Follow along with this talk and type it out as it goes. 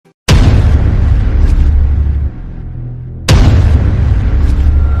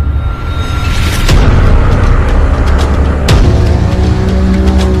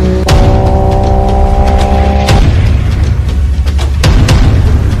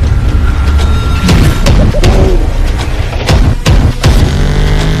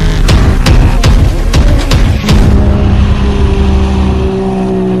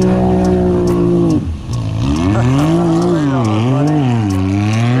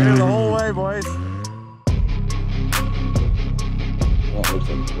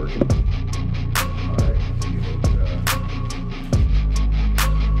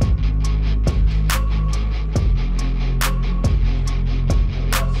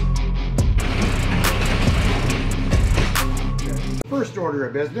order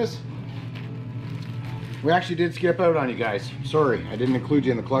of business. We actually did skip out on you guys. Sorry, I didn't include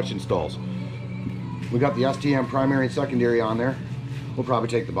you in the clutch installs. We got the STM primary and secondary on there. We'll probably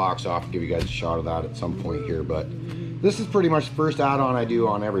take the box off and give you guys a shot of that at some point here, but this is pretty much the first add-on I do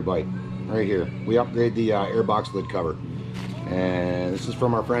on every bike. Right here, we upgrade the airbox lid cover. And this is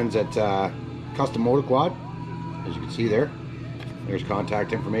from our friends at Custom Motor Quad. As you can see there, there's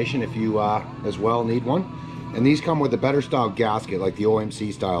contact information if you as well need one. And these come with a better style gasket, like the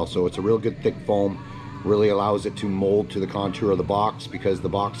OMC style, so it's a real good thick foam. Really allows it to mold to the contour of the box, because the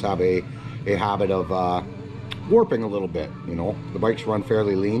box have a habit of warping a little bit. You know, the bikes run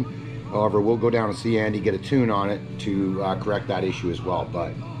fairly lean. However, we'll go down and see Andy, get a tune on it to correct that issue as well.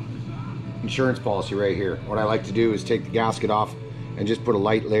 But insurance policy right here. What I like to do is take the gasket off and just put a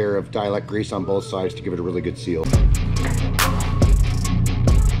light layer of Dialect grease on both sides to give it a really good seal.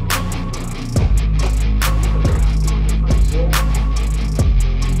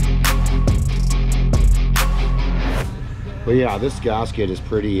 But yeah, this gasket is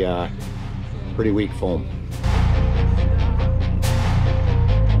pretty weak foam.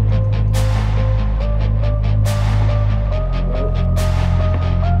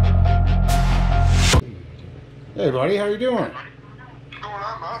 Hey buddy, how you doing? What's going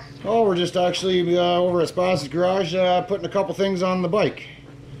on, man? Oh, we're just actually over at Spaz's garage putting a couple things on the bike.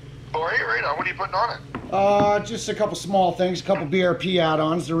 Oh, hey, right on. What are you putting on it? Just a couple small things, a couple BRP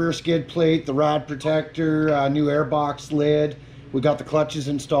add-ons, the rear skid plate, the rod protector, new airbox lid. We got the clutches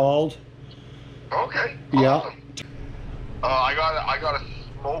installed. Okay. Yeah. Awesome. I got a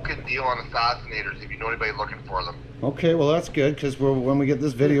smoking deal on assassinators if you know anybody looking for them. Okay, well that's good, because when we get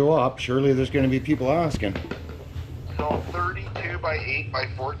this video up, surely there's going to be people asking. So 32 by 8 by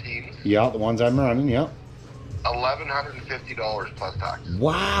 14. Yeah, the ones I'm running, yeah. $1,150 plus tax.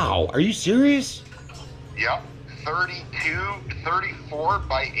 Wow, are you serious? Yep. 34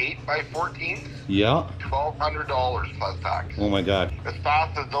 by 8 by 14. Yeah. $1,200 plus tax. Oh my God. As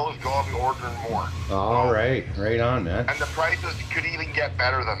fast as those go, I'll be ordering more. All right, right on, man. And the prices could even get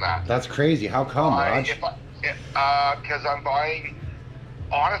better than that. That's crazy. How come, Raj? Because I'm buying,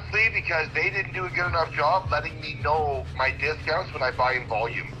 honestly, because they didn't do a good enough job letting me know my discounts when I buy in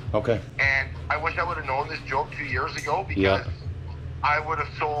volume. Okay. And I wish I would have known this joke 2 years ago, because I would have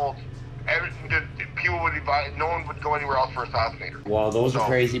sold. People would be buying. No one would go anywhere else for Assassinator. Well, those are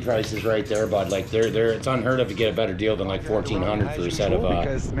crazy prices right there, bud. Like they're it's unheard of to get a better deal than like $1,400 for a set of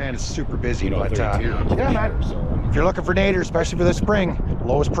because man, it's super busy. You know, but 32. yeah, man. So, If you're looking for nader, especially for the spring,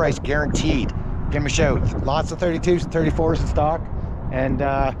 lowest price guaranteed. Give me a shout. Lots of 32s and 34s in stock. And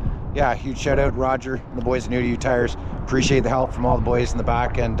yeah, huge shout out Roger and the boys at New to You Tires. Appreciate the help from all the boys in the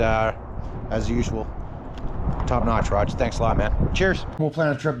back, and as usual, top notch, Roger. Thanks a lot, man. Cheers. We'll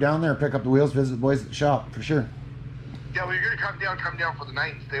plan a trip down there, pick up the wheels, visit the boys at the shop for sure. Yeah, well, you're gonna come down for the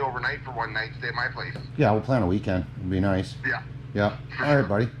night and stay overnight for one night, stay at my place. Yeah, we'll plan a weekend. It'd be nice. Yeah. Yeah. All right,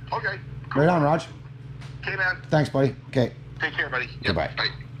 buddy. Okay. Cool. Right on, Raj. Okay, man. Thanks, buddy. Okay. Take care, buddy. Yep. Goodbye. Bye.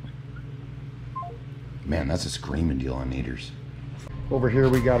 Man, that's a screaming deal on naders. Over here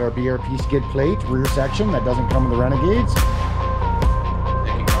we got our BRP skid plate rear section that doesn't come with the Renegades.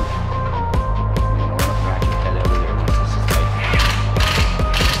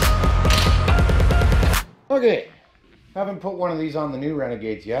 Okay, haven't put one of these on the new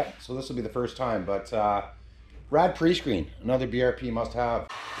Renegades yet, so this will be the first time, but rad pre-screen, another BRP must have.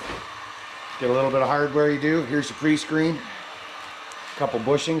 Get a little bit of hardware you do. Here's the pre-screen, a couple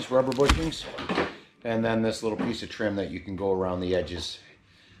bushings, rubber bushings, and then this little piece of trim that you can go around the edges.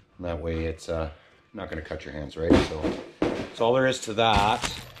 And that way it's not going to cut your hands, right? So that's all there is to that.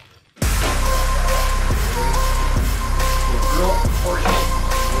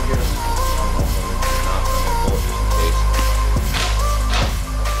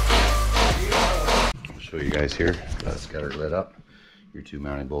 I'll show you guys here. That's got her lit up. Your two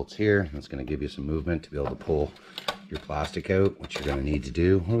mounting bolts here. That's going to give you some movement to be able to pull your plastic out, which you're going to need to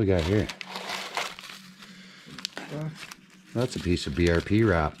do. What do we got here? That's a piece of BRP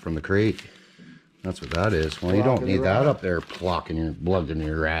wrap from the crate. That's what that is. Well, you don't need that up there plugging in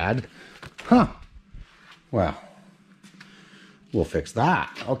your rad. Huh. Well, we'll fix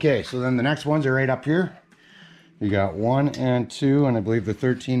that. Okay, so then the next ones are right up here. You got 1 and 2, and I believe they're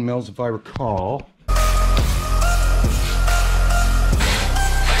 13 mils if I recall.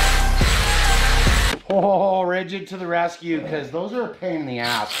 Oh, rigid to the rescue, because those are a pain in the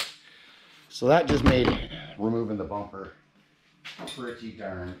ass. So that just made removing the bumper pretty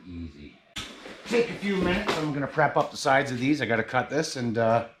darn easy. Take a few minutes. I'm going to prep up the sides of these. I got to cut this, and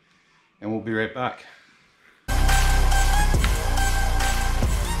we'll be right back.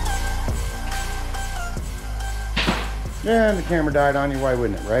 And the camera died on you, why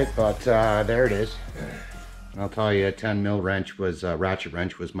wouldn't it, right? But there it is. I'll tell you, a 10 mil wrench was, ratchet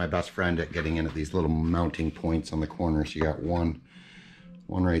wrench was my best friend at getting in at these little mounting points on the corners. You got one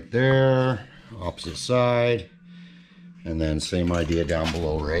right there, opposite side, and then same idea down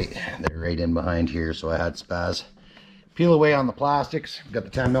below, right? They're right in behind here, so I had Spaz peel away on the plastics. Got the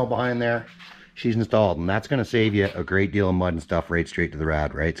 10 mil behind there. She's installed, and that's going to save you a great deal of mud and stuff right straight to the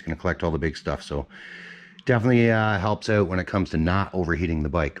rad, right? It's going to collect all the big stuff, so definitely helps out when it comes to not overheating the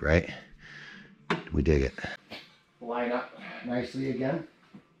bike, right? We dig it. Line up nicely again.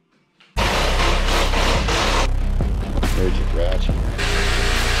 There's your ratchet.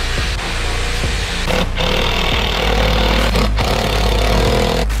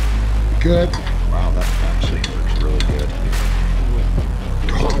 Good. Wow, that actually works really good.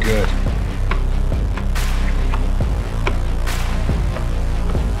 Oh, good.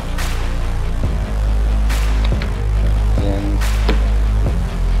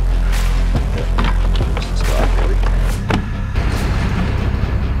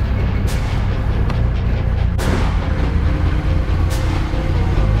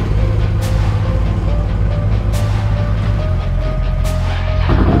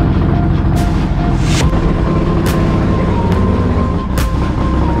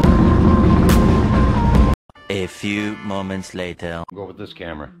 A few moments later. Go with this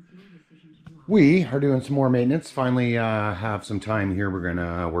camera. We are doing some more maintenance. Finally have some time here. We're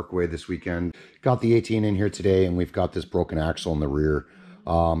gonna work away this weekend. Got the 18 in here today, and we've got this broken axle in the rear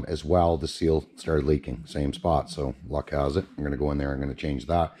as well. The seal started leaking, same spot, so luck has it. I'm gonna go in there, I'm gonna change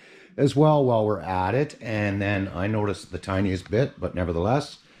that as well while we're at it. And then I noticed the tiniest bit, but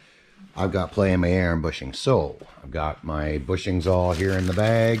nevertheless, I've got play in my air and bushings. So I've got my bushings all here in the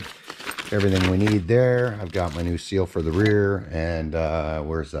bag, everything we need there. I've got my new seal for the rear, and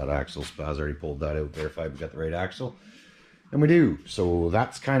where's that axle? Spaz already pulled that out, verify we've got the right axle, and we do. So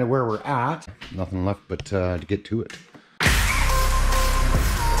that's kind of where we're at. Nothing left but to get to it.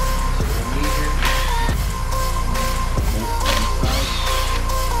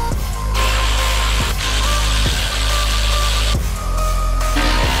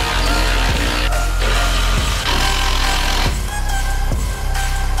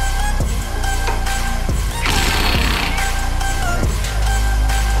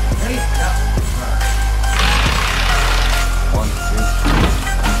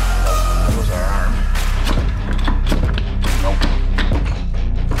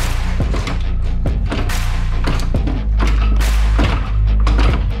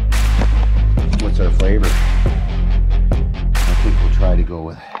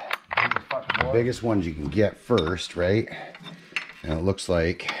 Biggest ones you can get first, right? And it looks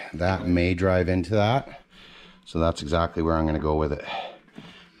like that may drive into that, so that's exactly where I'm going to go with it.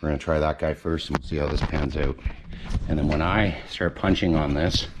 We're going to try that guy first and we'll see how this pans out. And then when I start punching on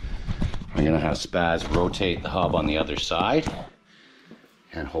this, I'm going to have Spaz rotate the hub on the other side,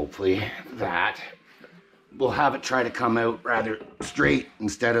 and hopefully that will have it try to come out rather straight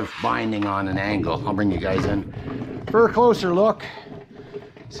instead of binding on an angle. I'll bring you guys in for a closer look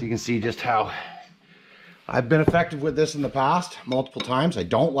so you can see just how I've been effective with this in the past multiple times. I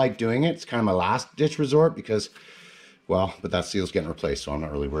don't like doing it. It's kind of my last ditch resort because, well, but that seal's getting replaced, so I'm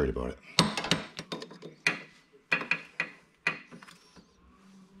not really worried about it.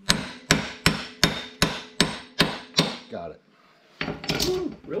 Got it.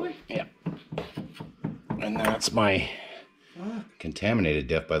 Ooh, really? Yeah. And that's my contaminated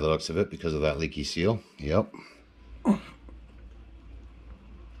diff by the looks of it because of that leaky seal. Yep.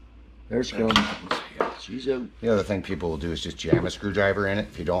 There she goes. She's out. The other thing people will do is just jam a screwdriver in it.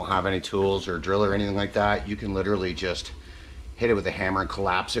 If you don't have any tools or drill or anything like that, you can literally just hit it with a hammer and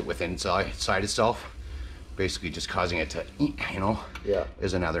collapse it within inside itself. Basically just causing it to, you know,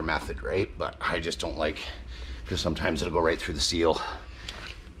 is another method, right? But I just don't like, because sometimes it'll go right through the seal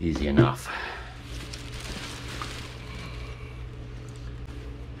easy enough.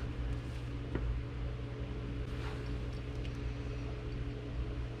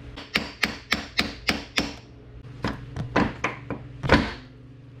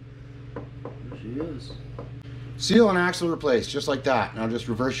 Seal and axle replaced, just like that. Now just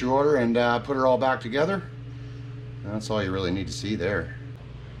reverse your order and put her all back together. That's all you really need to see there.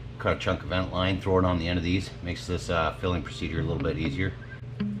 Cut a chunk of vent line, throw it on the end of these. Makes this filling procedure a little bit easier.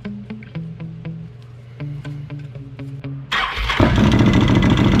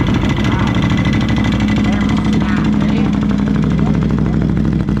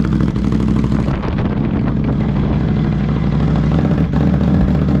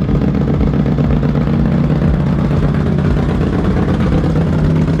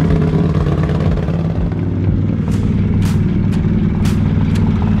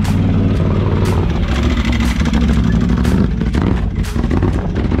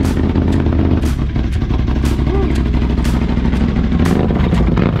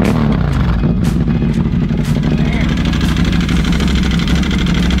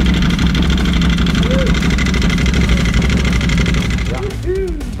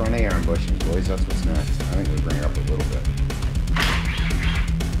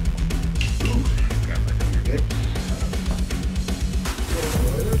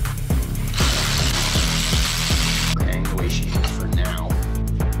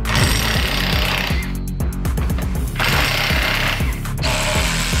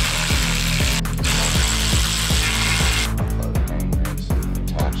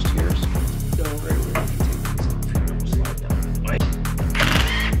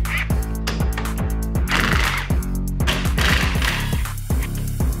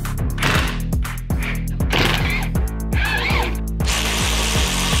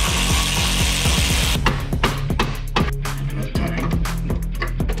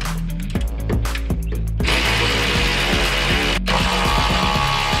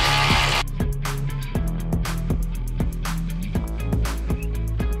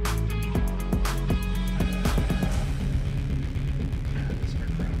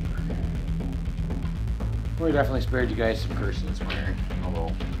 we definitely spared you guys some cursing and swearing. Although,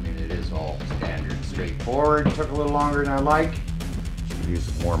 I mean, it is all standard, straightforward. Took a little longer than I like. Should use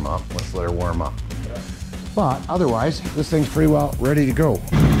some warm up. Let's let her warm up. But otherwise, this thing's pretty well ready to go.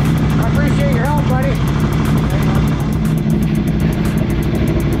 I appreciate your help, buddy.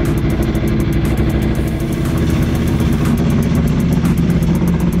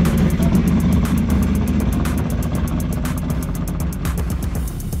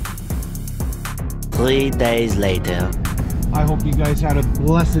 3 days later. I hope you guys had a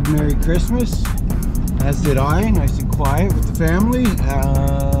blessed Merry Christmas, as did I. Nice and quiet with the family.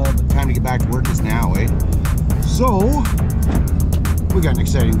 The time to get back to work is now, eh? So, we got an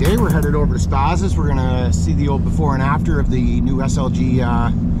exciting day. We're headed over to Spaz's. We're gonna see the old before and after of the new SLG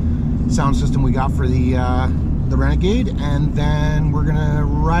sound system we got for the Renegade, and then we're gonna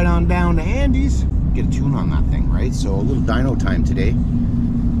ride on down to Andy's, get a tune on that thing, right? So a little dyno time today.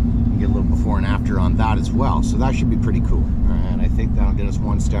 Get a little before and after on that as well, so that should be pretty cool. And I think that'll get us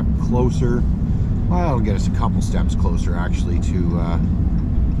one step closer. Well, it'll get us a couple steps closer actually to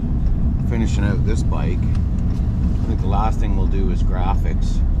finishing out this bike. I think the last thing we'll do is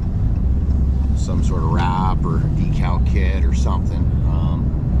graphics, some sort of wrap or decal kit or something,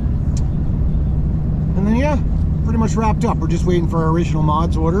 and then yeah, pretty much wrapped up. We're just waiting for our original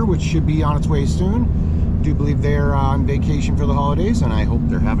mods order, which should be on its way soon. I do believe they're on vacation for the holidays, and I hope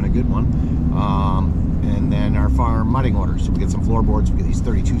they're having a good one. And then our farm mudding order, so we get some floorboards, we get these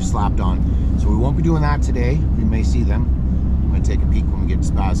 32 slapped on. So we won't be doing that today. We may see them. I'm gonna take a peek when we get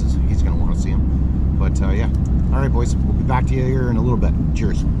to Spaz's. He's gonna want to see them. But yeah, all right, boys, we'll be back to you here in a little bit.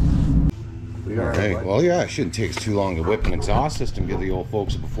 Cheers. Okay, well, yeah, it shouldn't take us too long to whip an exhaust system, give the old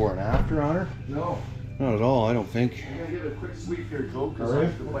folks a before and after on her. No. Not at all, I don't think. I'm gonna give it a quick sweep here, Joe, because All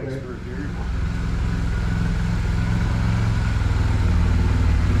right. the bike's through here.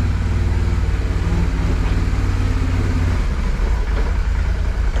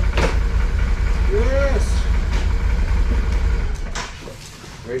 Yes!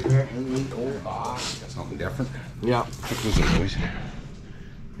 Right there in the old box. Got something different. Yeah. Check those out, boys.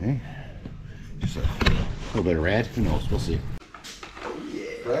 Okay. Just a little bit of red. Who knows? We'll see. Yeah.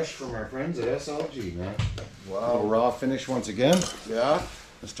 Fresh from our friends at SLG, man. Wow. A little raw finish once again. Yeah.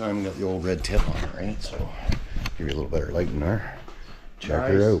 This time we got the old red tip on it, right? So give you a little better light in there. Check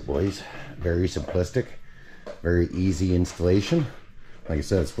Nice. her out, boys. Very simplistic, very easy installation. Like I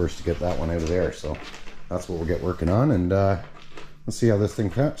said, it's worse to get that one out of there, so that's what we'll get working on, and let's see how this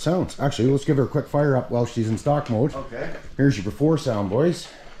thing sounds. Actually, let's give her a quick fire up while she's in stock mode. Okay. Here's your before sound, boys.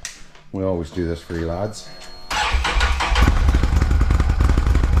 We always do this for you lads. Yeah,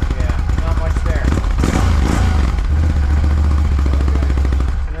 not much there.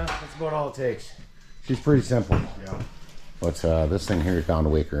 No, that's about all it takes. She's pretty simple. Yeah. But this thing here is bound to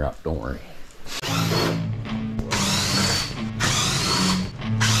wake her up, don't worry.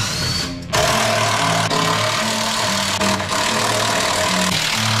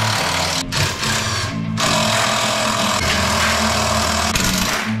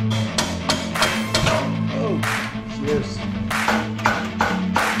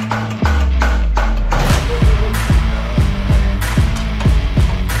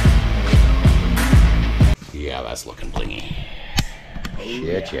 Yeah, that's looking blingy.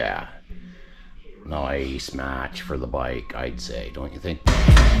 Shit, yeah. Nice match for the bike, I'd say, don't you think?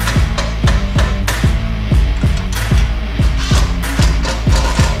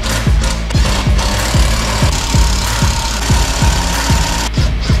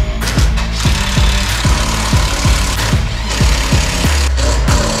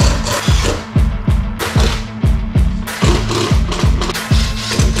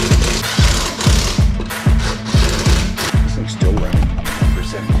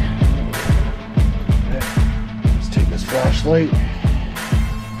 Flashlight.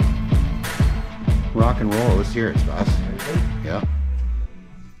 Rock and roll. Let's hear it, Spaz. Yeah.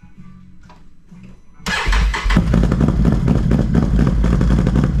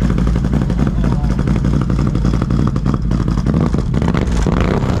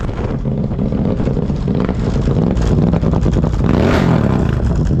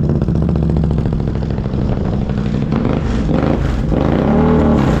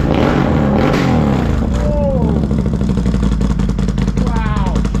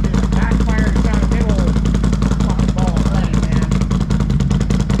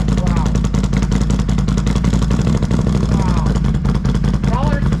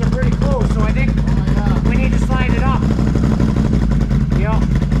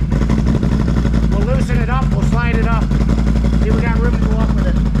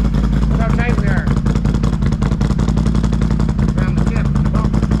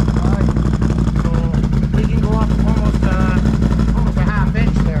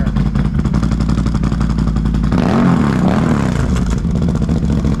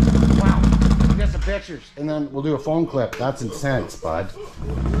 phone clip. That's intense, bud. She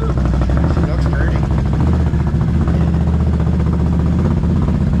looks dirty.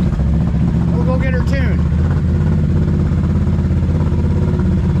 We'll go get her tuned.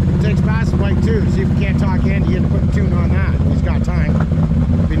 We'll take Spaz's bike too. See if we can't talk Andy into putting a tune on that. He's got time.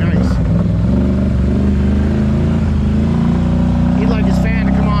 It'd be nice. He'd like his fan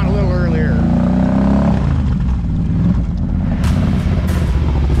to come on a little earlier.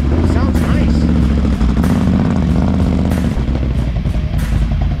 Sounds nice.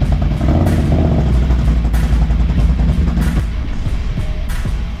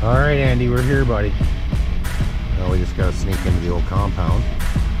 All right, Andy, we're here, buddy. Now we just gotta sneak into the old compound.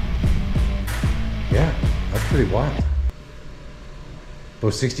 Yeah, that's pretty wild.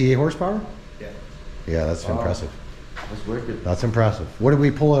 About 68 horsepower? Yeah. Yeah, that's impressive. That's wicked. That's impressive. What did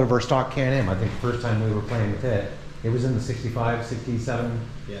we pull out of our stock Can-Am? I think the first time we were playing with it, it was in the 65, 67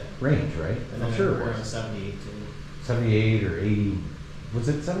 range, right? And I'm sure it was. 78 too. 78 or 80. Was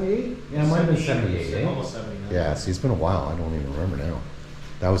it 78? Yeah, it might have been 78, eh? Almost 79. Yeah, see, it's been a while. I don't even remember now.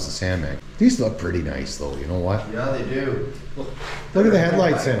 That was the Sandman. These look pretty nice, though. You know what? Yeah, they do. Look at the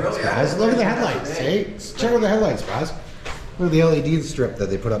headlights in it, Spaz. Look at the headlights, hey? Check out the headlights, Spaz. Look at the LED strip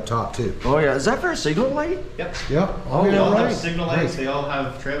that they put up top, too. Oh yeah, is that for a signal light? Yep. Yep. Oh, they all right. have signal lights. Nice. They all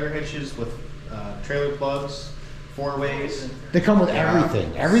have trailer hitches with trailer plugs, 4-ways. They come with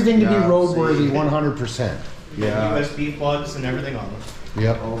everything. Everything to be Yeah, roadworthy, see. 100%. Yeah. USB plugs and everything on them.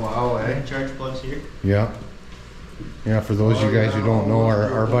 Yep. Oh wow, eh? Charge plugs here. Yep. Yeah, for those of you guys who don't know,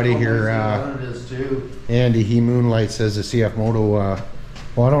 our buddy here, It is too. Andy, he moonlights as a CF Moto.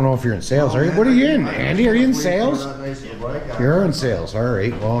 Well, I don't know if you're in sales. Are you? What are you in, Andy? Are you in sales? You're in sales. All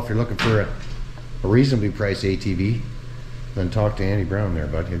right. Well, if you're looking for a reasonably priced ATV, then talk to Andy Brown there,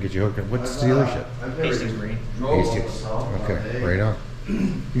 bud. He'll get you hooked up. What's the dealership? Hastings Marine. Hastings. Okay, right on.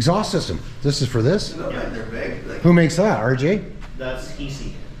 Exhaust system. This is for this? They're big. Like, Who makes that? RJ? That's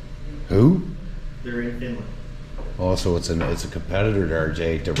EC. Who? They're in Finland. Oh, so it's a competitor to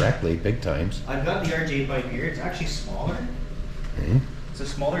RJ directly, big times. I've got the RJ pipe here. It's actually smaller. Hmm? It's a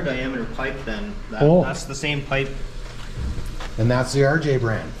smaller diameter pipe than that. Oh. That's the same pipe. And that's the RJ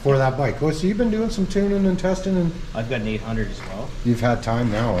brand for that bike. Oh, so you've been doing some tuning and testing, and I've got an 800 as well. you've had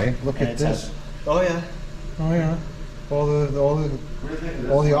time now, eh? Look And at it's this. had- oh yeah. Oh yeah.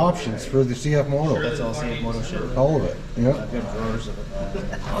 All the options for the CF Moto. That's all CF Moto shit. All of it. Yep. I've got drawers of it.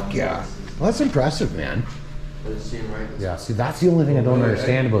 Fuck yeah. Well, that's impressive, man. let's see 'em right. Yeah. See, that's the only thing I don't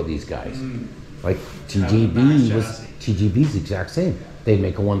understand about these guys. Like TGB's the exact same. They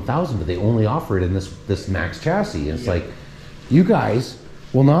make a 1000, but they only offer it in this max chassis. It's like, you guys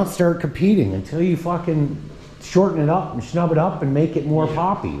will not start competing until you fucking shorten it up and snub it up and make it more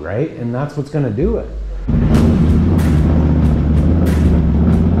poppy, right? And that's what's gonna do it.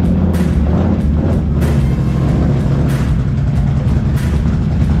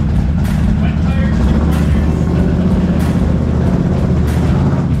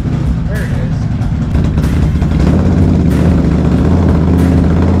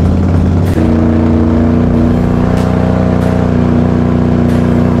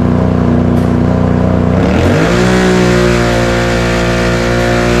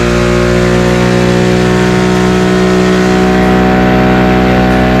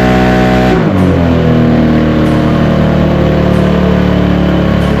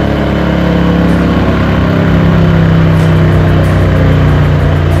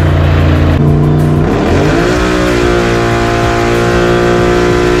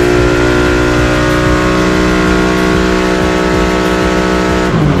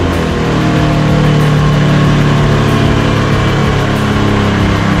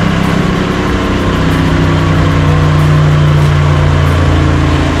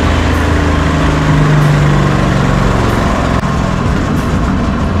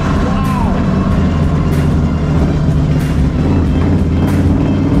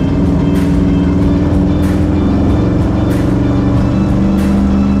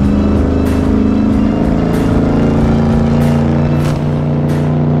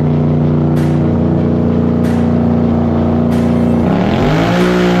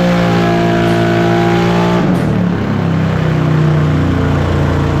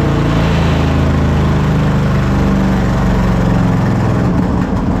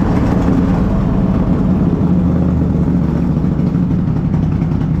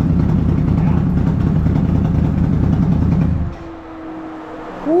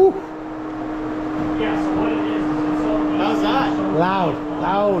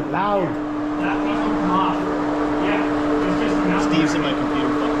 Steve's in my computer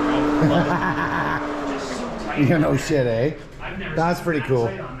fucking around. You know, shit, eh? I've never That's seen pretty that cool.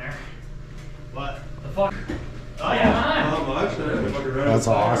 sight on there. What? The fuck? Oh yeah, man. That's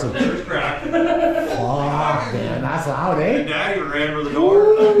awesome. There's crack. Oh, man, that's loud, eh? Daddy ran for the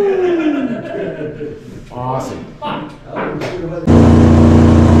door. Awesome.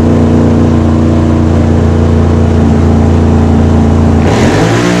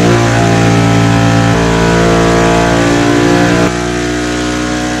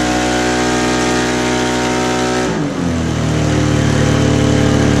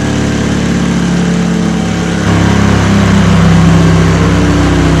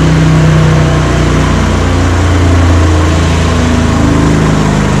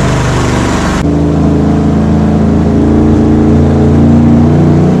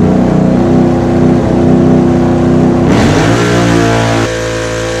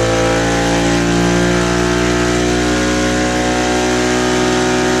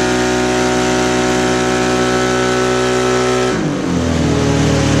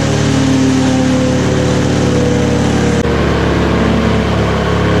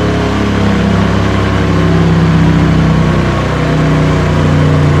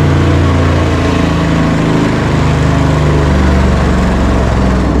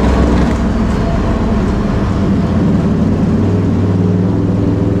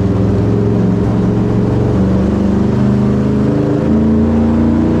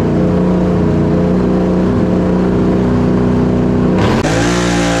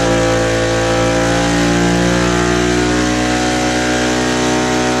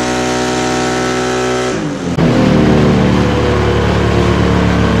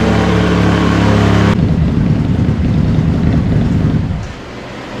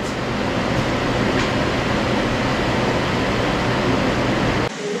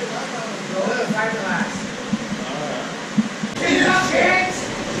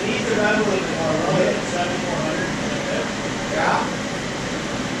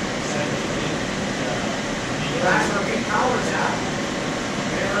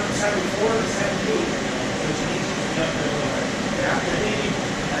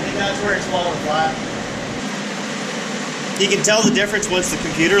 You can tell the difference once the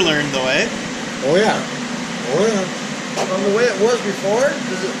computer learned, though, eh? Oh yeah. Oh yeah. From the way it was before?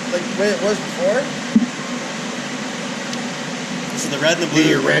 Is it like the way it was before? So the red and the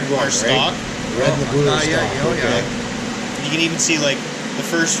blue are stock. Red and the blue are stock. Yeah. You can even see like the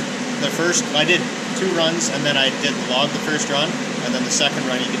first I did 2 runs and then I did log the first run, and then the second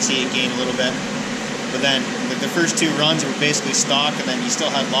run you can see it gain a little bit. But then like the first 2 runs were basically stock, and then you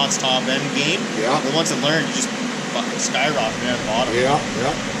still had lots top end gain. Yeah. But once it learned, you just fucking skyrocketed at the bottom. Yeah,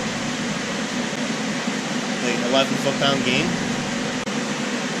 yeah. Like 11 foot-pound gain.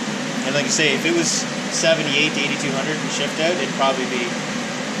 And like I say, if it was 78 to 8200 and shift out, it'd probably be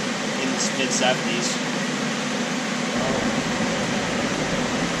in the mid-70s.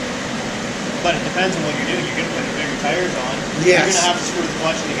 But it depends on what you're doing. You're going to put the bigger tires on. Yes. You're going to have to screw the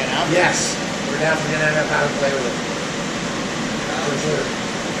clutch again after. Yes. We're definitely going to have to play with it. For sure.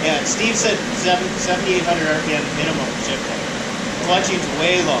 Yeah, Steve said 7,800 RPM minimum shift out. Clutching's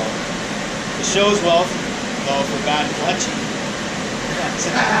way low. It shows well though for bad clutching.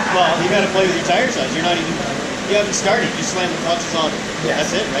 Well, you got to play with your tire size. You haven't started. You slam the clutches on.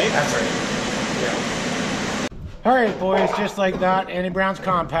 Yes. That's it, right? That's right. Yeah. All right, boys, just like that, Annie Brown's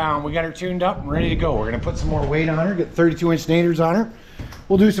compound. We got her tuned up and ready to go. We're going to put some more weight on her, get 32-inch naders on her.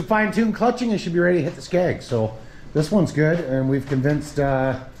 We'll do some fine-tuned clutching and she'll be ready to hit the skeg. So this one's good, and we've convinced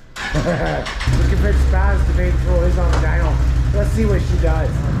Spaz to maybe throw his on the dyno. Let's see what she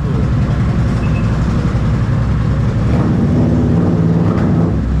does.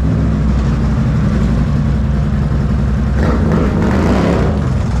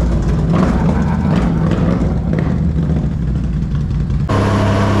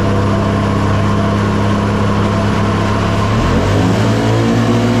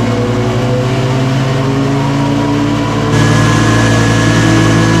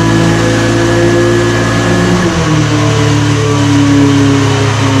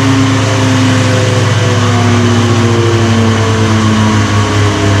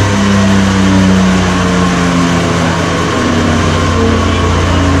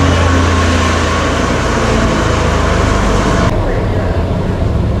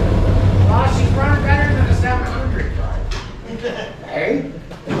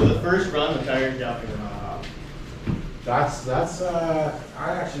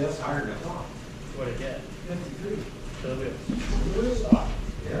 That's higher than I thought. What did it get? 53.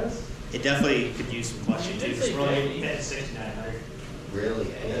 Yes. It definitely could use some clutching too. It's really at 6,900. Really?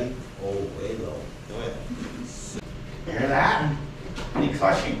 Eh? Oh, way low. Go ahead. Hear that? Any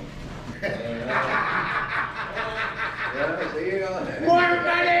clutching? Yeah, see you on it. More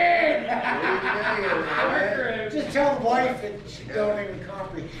money! wife and she don't even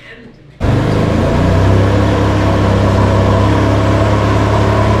comprehend.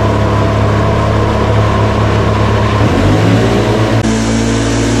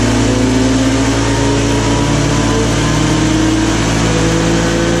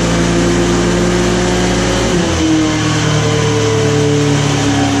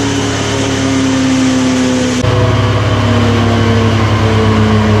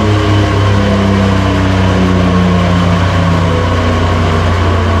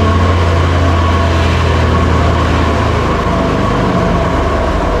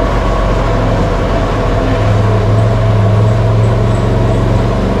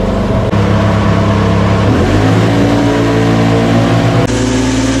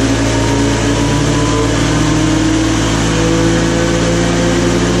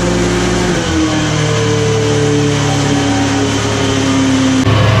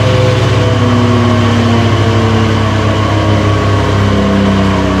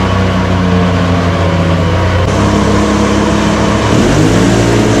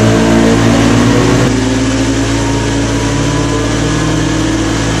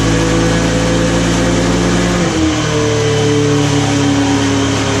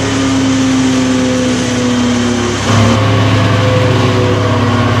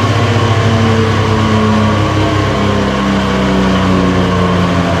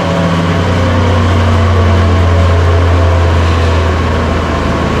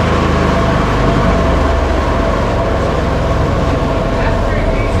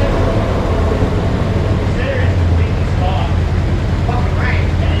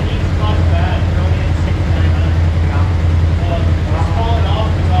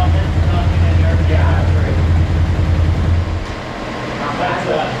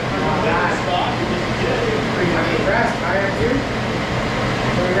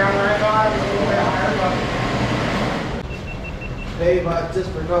 Hey, but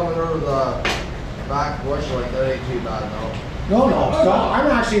just for coming over the back bush like that ain't too bad, no. No, no, stock. I'm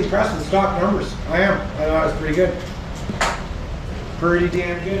actually impressed with stock numbers. I am. I thought it was pretty good. Pretty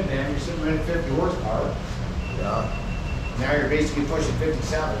damn good, man. You're sitting right at 50 horsepower. Yeah. Now you're basically pushing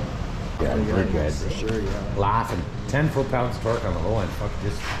 57. Yeah, you're good. For sure, yeah. Laughing. 10 foot-pounds torque on the low end. Fuck,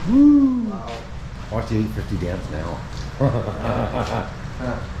 just woo. Wow. Watch the 850 dams now.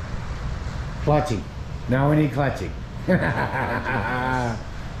 Clutching. Now we need clutching.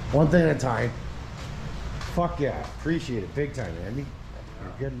 One thing at a time. Fuck yeah. Appreciate it. Big time, Andy.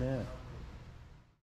 You're a good man.